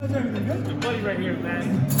How's everything good? Your buddy right here, man.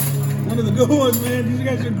 One of the good ones, man. These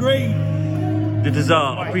guys are great. This is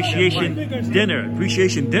appreciation dinner.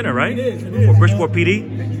 Appreciation dinner, right? It is. For Bridgeport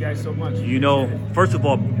PD. Thank you guys so much. You know, first of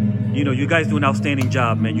all, you know, you guys do an outstanding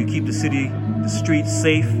job, man. You keep the city, the streets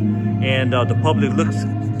safe, and the public looks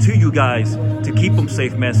to you guys to keep them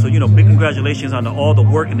safe, man. So, you know, big congratulations on all the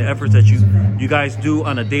work and the efforts that you guys do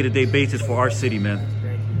on a day-to-day basis for our city, man.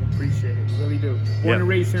 Thank you. Appreciate it. Really do. Born and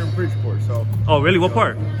raised here in Bridgeport, so. Oh, really? What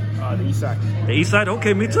part? The east side. The east side?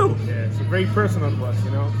 Okay, me too. Yeah, it's a great personal to us,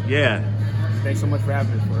 you know? Yeah. Thanks so much for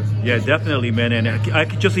having us for us. Yeah, definitely, man. And I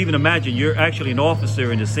could just even imagine you're actually an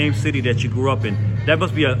officer in the same city that you grew up in. That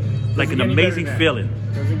must be like an amazing feeling.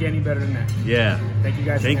 Doesn't get any better than that. Yeah. Thank you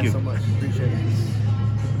guys again so much. Appreciate it.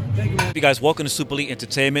 Thank you, man. Hey guys, welcome to Super Elite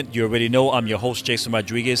Entertainment. You already know I'm your host, Jason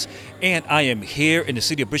Rodriguez, and I am here in the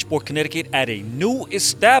city of Bridgeport, Connecticut at a new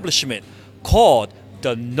establishment called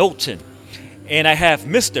The Knowlton. And I have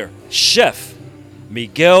Mr. Chef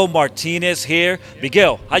Miguel Martinez here.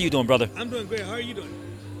 Miguel, how you doing, brother? I'm doing great. How are you doing?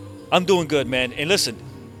 I'm doing good, man. And listen,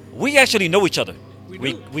 we actually know each other.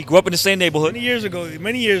 We grew up in the same neighborhood. Many years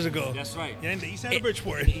ago. That's right. Yeah, in the east side of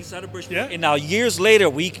Bridgeport. East side of Bridgeport. Yeah. And now years later,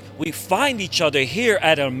 we find each other here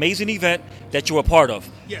at an amazing event that you were a part of.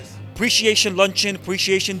 Yes. Appreciation luncheon,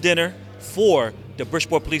 appreciation dinner for the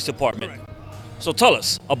Bridgeport Police Department. Correct. So tell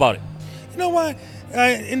us about it. You know what?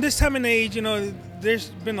 In this time and age, you know, there's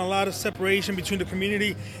been a lot of separation between the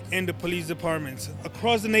community and the police departments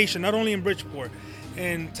across the nation, not only in Bridgeport.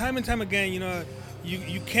 And time again, you know,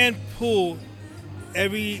 you can't pull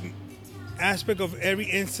every aspect of every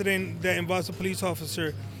incident that involves a police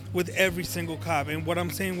officer with every single cop. And what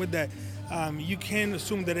I'm saying with that, you can't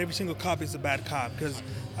assume that every single cop is a bad cop, because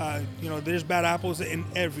you know, there's bad apples in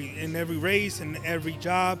every race and every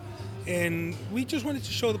job. And we just wanted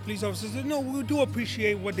to show the police officers that, no, we do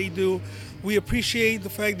appreciate what they do. We appreciate the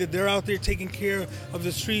fact that they're out there taking care of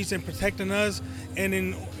the streets and protecting us. And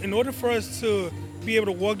in order for us to be able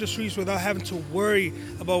to walk the streets without having to worry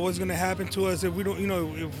about what's going to happen to us if we don't, you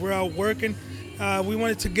know, if we're out working, we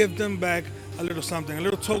wanted to give them back a little something, a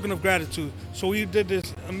little token of gratitude. So we did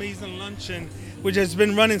this amazing luncheon, which has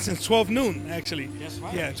been running since 12 noon, actually. That's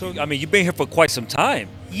right. Yeah. So I mean, you've been here for quite some time.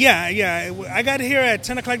 yeah. I got here at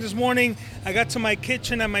 10 o'clock this morning. I got to my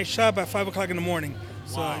kitchen at my shop at 5 o'clock in the morning.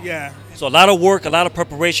 So, Wow. yeah. So a lot of work, a lot of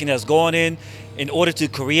preparation has gone in order to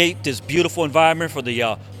create this beautiful environment for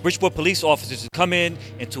the Bridgeport police officers to come in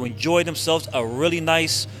and to enjoy themselves a really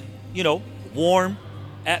nice, you know, warm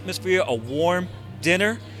atmosphere, a warm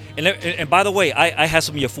dinner. And by the way, I had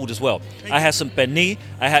some of your food as well. I had some pernil,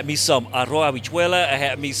 I had me some arroz habichuela, I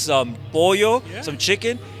had me some pollo, Yeah. some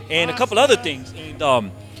chicken, and a couple other things.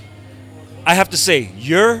 And I have to say,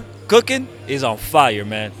 your cooking is on fire,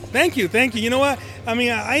 man. Thank you. You know what? I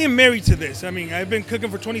mean, I am married to this. I mean, I've been cooking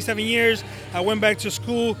for 27 years. I went back to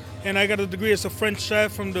school, and I got a degree as a French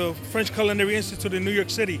chef from the French Culinary Institute in New York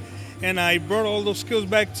City. And I brought all those skills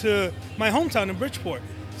back to my hometown in Bridgeport.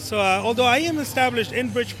 So although I am established in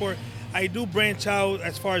Bridgeport, I do branch out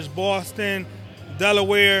as far as Boston,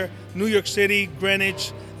 Delaware, New York City,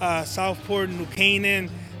 Greenwich, Southport, New Canaan,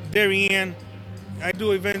 Darien. I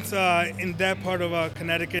do events in that part of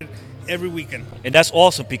Connecticut every weekend. And that's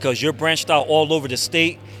awesome because you're branched out all over the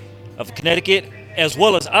state of Connecticut as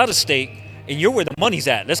well as out of state, and you're where the money's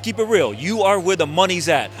at. Let's keep it real. You are where the money's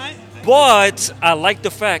at. But I like the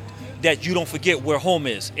fact that you don't forget where home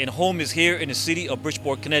is. And home is here in the city of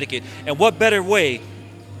Bridgeport, Connecticut. And what better way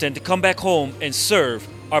than to come back home and serve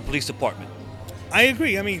our police department? I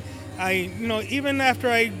agree. I mean, you know, even after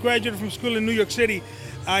I graduated from school in New York City,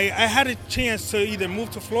 I had a chance to either move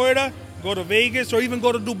to Florida, go to Vegas, or even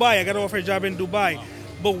go to Dubai. I got offered a job in Dubai.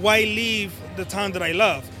 But why leave the town that I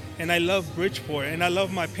love? And I love Bridgeport, and I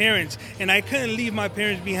love my parents. And I couldn't leave my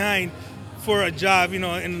parents behind for a job, you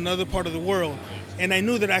know, in another part of the world. And I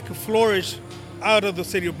knew that I could flourish out of the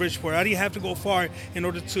city of Bridgeport. I didn't have to go far in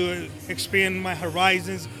order to expand my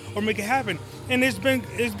horizons or make it happen. And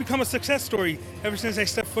it's become a success story ever since I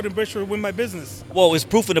stepped foot in Bridgeport with my business. Well, it's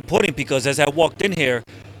proof in the pudding because as I walked in here,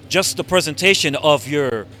 just the presentation of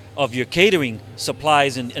your catering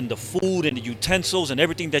supplies and the food and the utensils and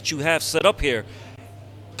everything that you have set up here,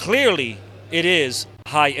 clearly it is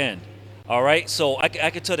high end. All right, so I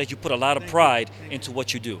can tell that you put a lot of pride into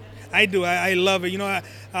what you do. I do. I love it. You know,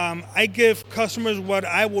 I give customers what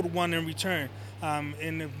I would want in return.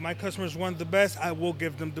 And if my customers want the best, I will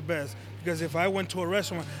give them the best. Because if I went to a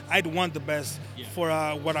restaurant, I'd want the best for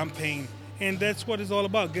what I'm paying. And that's what it's all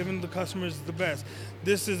about, giving the customers the best.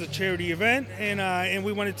 This is a charity event, and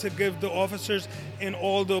we wanted to give the officers and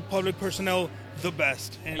all the public personnel the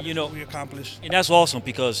best, and You know, we accomplished. And that's awesome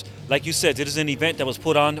because, like you said, it is an event that was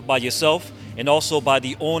put on by yourself and also by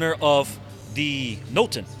the owner of the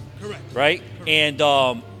Knowlton, Correct. right? And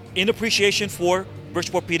in appreciation for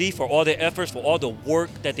Bridgeport PD for all their efforts, for all the work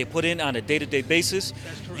that they put in on a day-to-day basis.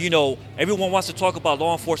 You know, everyone wants to talk about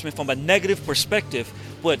law enforcement from a negative perspective,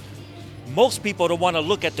 but most people don't want to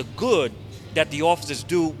look at the good that the officers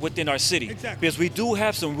do within our city. Exactly. Because we do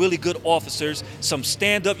have some really good officers, some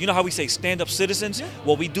stand-up, you know how we say stand-up citizens? Yeah.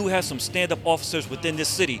 Well, we do have some stand-up officers within this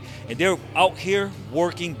city, and they're out here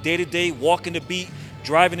working day-to-day, walking the beat,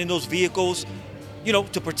 driving in those vehicles, you know,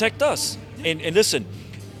 to protect us. And listen,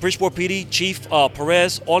 Bridgeport PD, Chief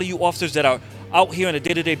Perez, all of you officers that are out here on a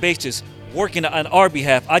day-to-day basis working on our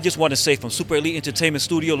behalf, I just want to say from Super Elite Entertainment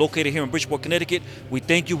Studio located here in Bridgeport, Connecticut, we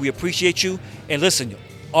thank you, we appreciate you, and listen,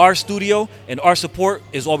 our studio and our support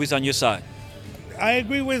is always on your side. I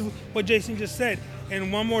agree with what Jason just said.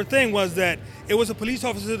 And one more thing was that it was a police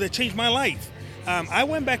officer that changed my life. I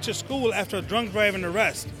went back to school after a drunk driving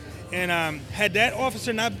arrest. And had that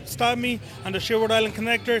officer not stopped me on the Sherwood Island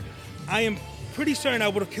Connector, I am pretty certain I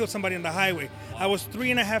would have killed somebody on the highway. I was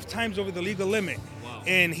 3.5 times over the legal limit.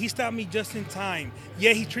 And he stopped me just in time.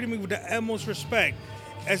 Yeah, he treated me with the utmost respect.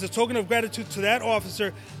 As a token of gratitude to that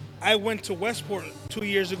officer, I went to Westport 2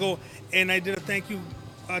 years ago and I did a thank you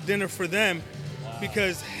dinner for them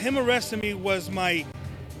because him arresting me was my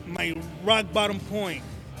rock bottom point,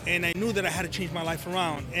 and I knew that I had to change my life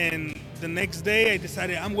around. And the next day I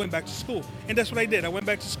decided I'm going back to school, and that's what I did. I went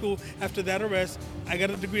back to school after that arrest. I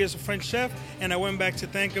got a degree as a French chef, and I went back to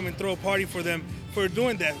thank them and throw a party for them for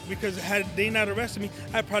doing that, because had they not arrested me,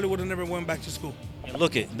 I probably would have never went back to school. And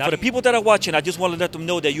look it, now the people that are watching, I just want to let them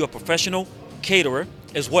know that you're a professional caterer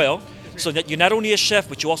as well. So that you're not only a chef,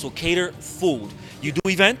 but you also cater food. You do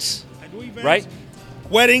events, I do events, right?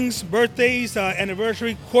 Weddings, birthdays,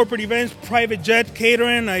 anniversary, corporate events, private jet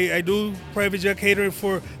catering. I do private jet catering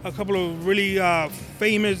for a couple of really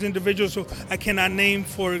famous individuals who I cannot name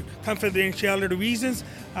for confidentiality reasons.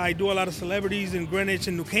 I do a lot of celebrities in Greenwich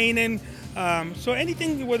and New Canaan. So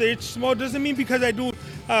anything, whether it's small, doesn't mean because I do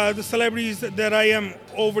the celebrities that I am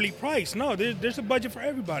overly priced. No, there's a budget for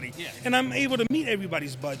everybody. Yeah. And I'm able to meet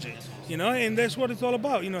everybody's budget, you know, and that's what it's all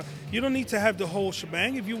about. You know, you don't need to have the whole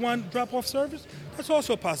shebang. If you want drop-off service, that's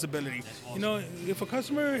also a possibility. You know, if a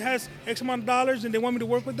customer has X amount of dollars and they want me to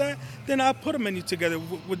work with that, then I'll put a menu together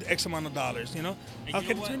with X amount of dollars, you know. I'll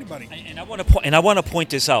cater to anybody. And I want to point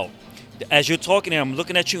this out. As you're talking, and I'm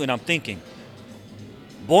looking at you and I'm thinking,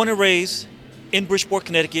 born and raised in Bridgeport,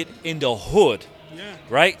 Connecticut, in the hood,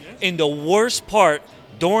 right? Yeah. In the worst part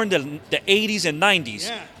during the 80s and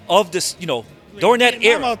 90s of this, you know, during that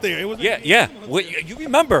era. Out there. It was You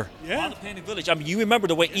remember. Yeah. Panic Village. I mean, you remember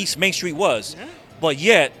the way East Main Street was. Yeah. But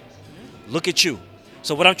yet, look at you.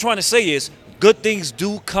 So what I'm trying to say is, good things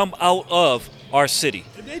do come out of our city.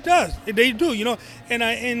 They do, you know.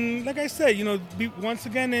 And like I said, you know, once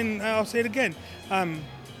again, and I'll say it again,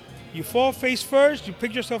 you fall face first, you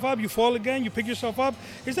pick yourself up, you fall again, you pick yourself up.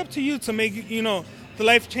 It's up to you to make, you know, the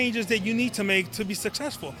life changes that you need to make to be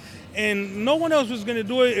successful. And no one else was going to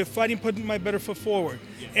do it if I didn't put my better foot forward.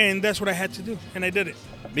 And that's what I had to do, and I did it.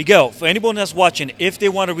 Miguel, for anyone that's watching, if they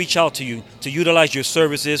want to reach out to you to utilize your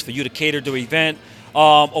services, for you to cater the event,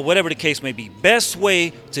 or whatever the case may be, best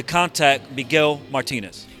way to contact Miguel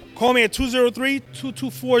Martinez? Call me at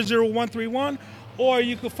 203-224-0131, or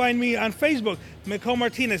you can find me on Facebook, Miguel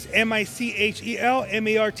Martinez, Michel Martinez.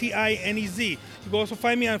 You can also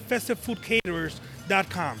find me on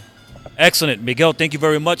festivefoodcaterers.com. Excellent. Miguel, thank you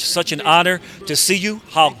very much. Such an honor to see you,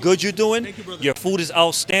 how good you're doing. Thank you, brother. Your food is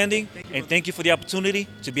outstanding. And thank you for the opportunity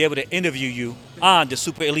to be able to interview you on the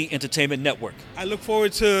Super Elite Entertainment Network. I look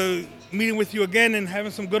forward to meeting with you again and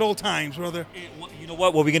having some good old times, brother. You know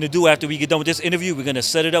what? What we're going to do after we get done with this interview, we're going to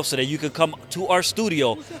set it up so that you can come to our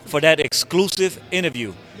studio for that exclusive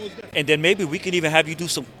interview. And then maybe we can even have you do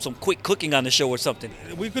some quick cooking on the show or something.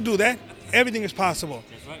 We could do that. Everything is possible.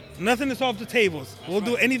 That's right. Nothing is off the tables. We'll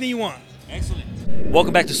do anything you want. Excellent.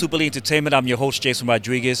 Welcome back to Super Elite Entertainment. I'm your host, Jason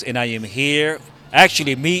Rodriguez, and I am here.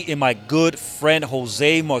 Actually, me and my good friend,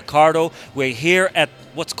 Jose Mercado. We're here at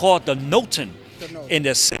what's called the Knowlton in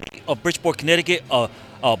the city of Bridgeport, Connecticut.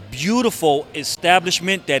 A beautiful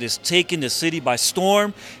establishment that is taking the city by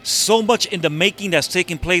storm. So much in the making that's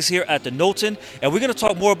taking place here at the Knowlton. And we're going to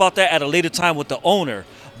talk more about that at a later time with the owner.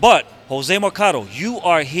 But, Jose Mercado, you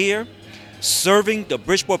are here serving the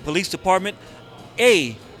Bridgeport Police Department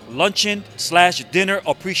a luncheon/dinner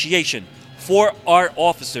appreciation for our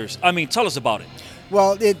officers. I mean, tell us about it.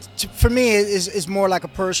 Well, for me, it is more like a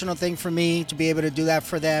personal thing for me to be able to do that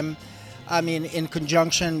for them. I mean, in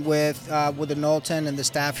conjunction with the Knowlton and the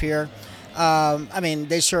staff here. I mean,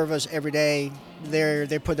 they serve us every day.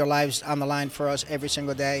 They put their lives on the line for us every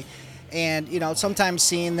single day. And, sometimes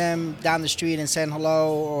seeing them down the street and saying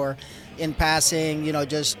hello or in passing,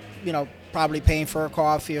 just, probably paying for a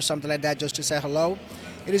coffee or something like that just to say hello.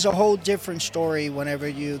 It is a whole different story whenever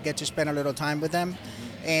you get to spend a little time with them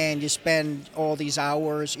and you spend all these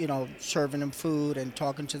hours, serving them food and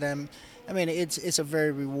talking to them. I mean, it's a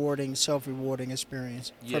very rewarding, self-rewarding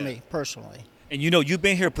experience for me personally. And you've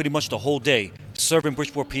been here pretty much the whole day, serving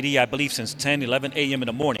Bridgeport PD, I believe, since 10, 11 a.m. in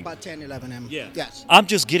the morning. About 10, 11 a.m. Yeah. Yes. I'm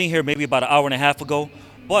just getting here maybe about an hour and a half ago.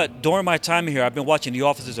 But during my time here, I've been watching the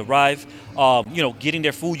officers arrive, getting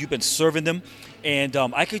their food. You've been serving them. And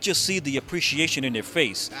I could just see the appreciation in their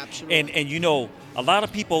face. Absolutely. And a lot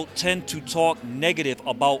of people tend to talk negative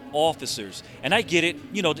about officers. And I get it.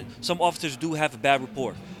 Some officers do have a bad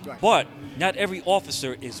rapport. Right. But not every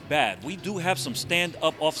officer is bad. We do have some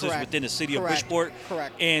stand-up officers Correct. within the city of Correct. Bridgeport.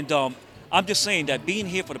 Correct. And I'm just saying that being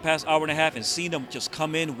here for the past hour and a half and seeing them just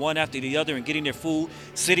come in one after the other and getting their food,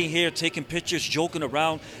 sitting here, taking pictures, joking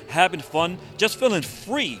around, having fun, just feeling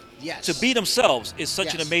free Yes. to be themselves is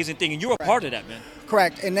such an Yes. amazing thing. And you're a part of that, man.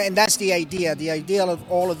 Correct, and that's the idea. The idea of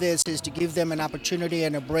all of this is to give them an opportunity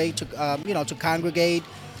and a break to, to congregate,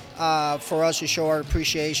 for us to show our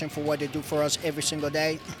appreciation for what they do for us every single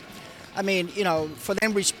day. I mean, for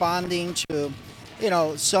them responding to,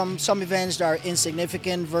 some events that are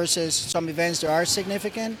insignificant versus some events that are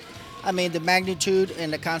significant. I mean, the magnitude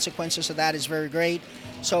and the consequences of that is very great.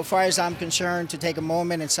 So far as I'm concerned, to take a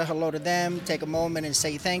moment and say hello to them, take a moment and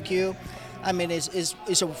say thank you. I mean, it's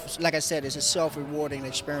like I said, it's a self-rewarding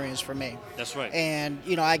experience for me. That's right. And,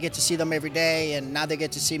 I get to see them every day, and now they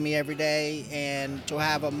get to see me every day, and to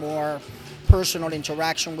have a more personal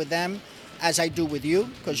interaction with them, as I do with you,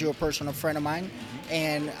 because you're a personal friend of mine.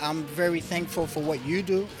 And I'm very thankful for what you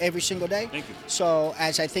do every single day. Thank you. So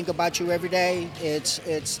as I think about you every day, it's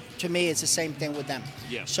to me, it's the same thing with them.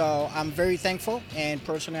 Yeah. So I'm very thankful, and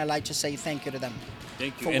personally, I like to say thank you to them.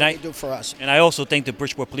 Thank you. For And what they do for us. And I also thank the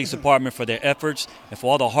Bridgeport Police Department for their efforts and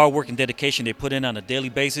for all the hard work and dedication they put in on a daily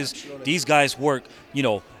basis. Absolutely. These guys work,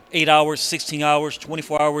 8 hours, 16 hours,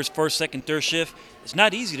 24 hours, first, second, third shift. It's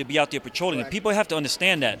not easy to be out there patrolling. And Correct. people have to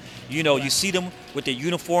understand that. You see them with their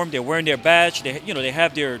uniform, they're wearing their badge, they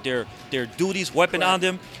have their duties, weapon on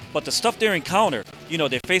them. But the stuff they encounter,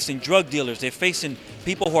 they're facing drug dealers, they're facing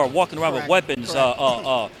people who are walking around with Correct. weapons,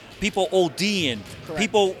 Correct. people ODing, Correct.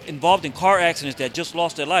 people involved in car accidents that just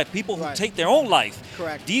lost their life, people who Right. take their own life.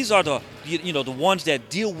 Correct. These are the ones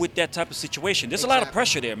that deal with that type of situation. There's a lot of Exactly.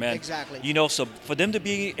 pressure there, man. Exactly. So for them to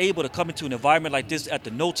be able to come into an environment like this at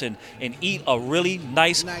the Knowlton and eat a really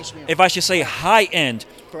nice Nice meal. if I should say high-end,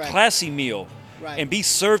 Correct. classy meal, Right. and be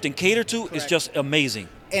served and catered to is Correct. just amazing.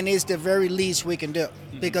 And it's the very least we can do,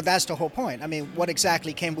 because that's the whole point. I mean, what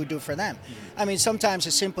exactly can we do for them? I mean, sometimes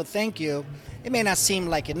a simple thank you, it may not seem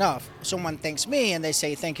like enough. Someone thanks me and they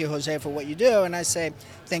say, thank you, Jose, for what you do. And I say,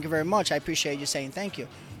 thank you very much. I appreciate you saying thank you.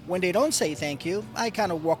 When they don't say thank you, I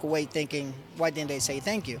kind of walk away thinking, why didn't they say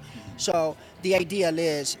thank you? So the ideal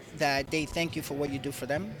is that they thank you for what you do for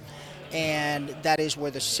them. And that is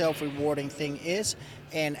where the self-rewarding thing is.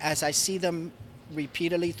 And as I see them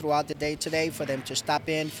repeatedly throughout the day today, for them to stop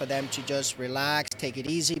in, for them to just relax, take it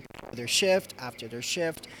easy before their shift, after their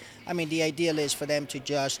shift. I mean, the ideal is for them to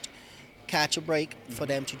just catch a break, for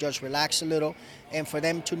them to just relax a little, and for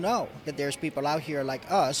them to know that there's people out here like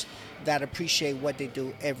us that appreciate what they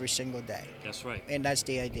do every single day. That's right. And that's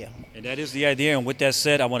the idea. And that is the idea. And with that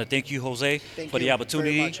said, I want to thank you, Jose, Thank for the you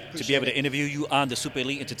opportunity very much. to be Appreciate able to it. interview you on the Super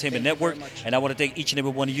Elite Entertainment Thank you very Network. much. And I want to thank each and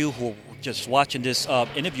every one of you who are just watching this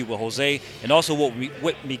interview with Jose, and also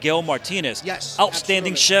with Miguel Martinez. Yes,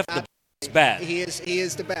 Outstanding absolutely. chef. The bad. He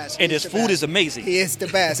is the best. And He his the food best. is amazing. He is the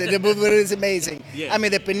best. And the food is amazing. Yeah. I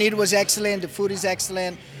mean, the paneer was excellent. The food is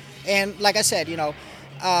excellent. And like I said,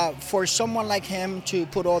 for someone like him to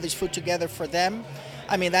put all this food together for them,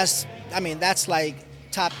 that's like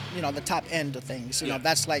top, the top end of things. Yeah.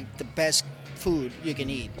 That's like the best food you can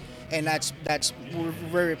eat. And we're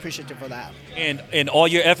very appreciative of that. And all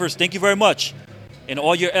your efforts, thank you very much. And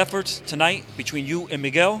all your efforts tonight between you and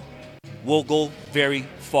Miguel will go very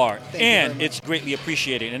far. Thank you very And much. it's greatly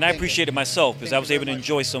appreciated. And I Thank you. appreciate it myself because Thank I you was very able to much.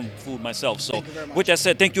 enjoy some food myself. So Thank you very much. with that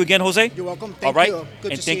said, thank you again, Jose. You're welcome. All Thank right. you.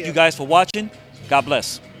 Good And to see thank you. you guys for watching. God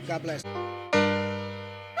bless. God bless.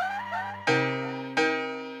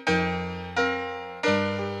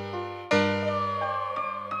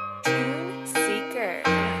 Tune Seeker,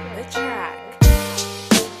 the track.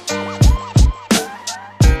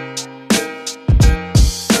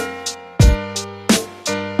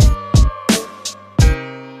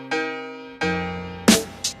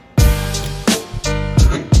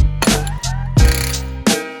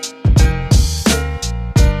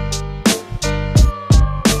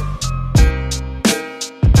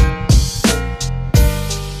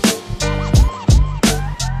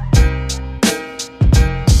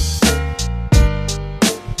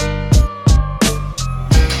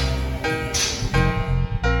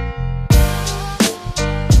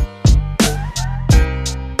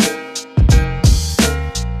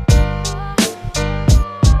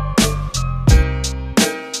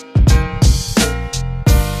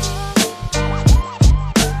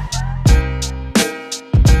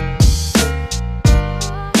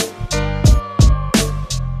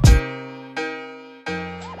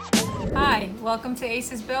 Welcome to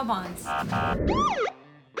Aces Bail Bonds.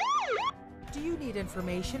 Do you need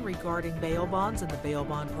information regarding bail bonds and the bail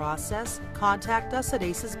bond process? Contact us at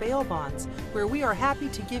Aces Bail Bonds, where we are happy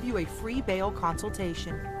to give you a free bail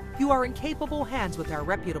consultation. You are in capable hands with our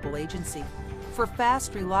reputable agency. For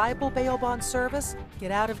fast, reliable bail bond service, get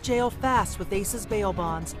out of jail fast with Aces Bail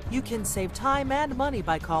Bonds. You can save time and money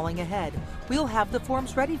by calling ahead. We'll have the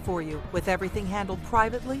forms ready for you, with everything handled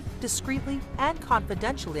privately, discreetly, and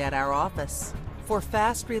confidentially at our office. For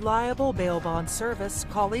fast, reliable bail bond service,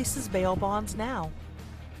 call Aces Bail Bonds now.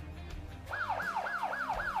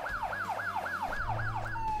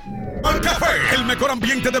 Al Café, el mejor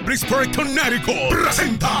ambiente de Bridgeport, Connecticut,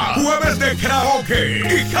 presenta Jueves de Karaoke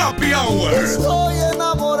y Happy Hour. Estoy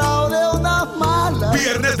enamorado de una mala.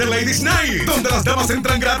 Viernes de Ladies Night, donde las damas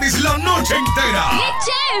entran gratis la noche entera.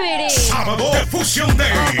 ¡Qué chévere! Sábado de Fusion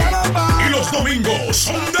Day. Y los domingos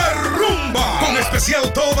son de rumba, con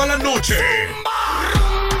especial toda la noche.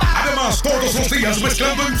 Además, todos los días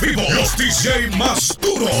mezclando en vivo los DJ más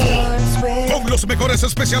duros, con los mejores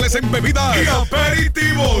especiales en bebidas y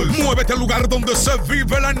aperitivos. Muévete al lugar donde se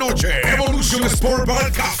vive la noche. Evolution Sport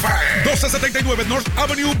Bar Café, 1279 North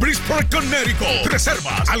Avenue, Bridgeport, Connecticut.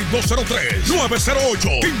 Reservas al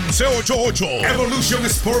 203-908-1588. Evolution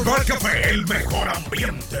Sport Bar Café, el mejor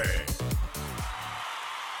ambiente.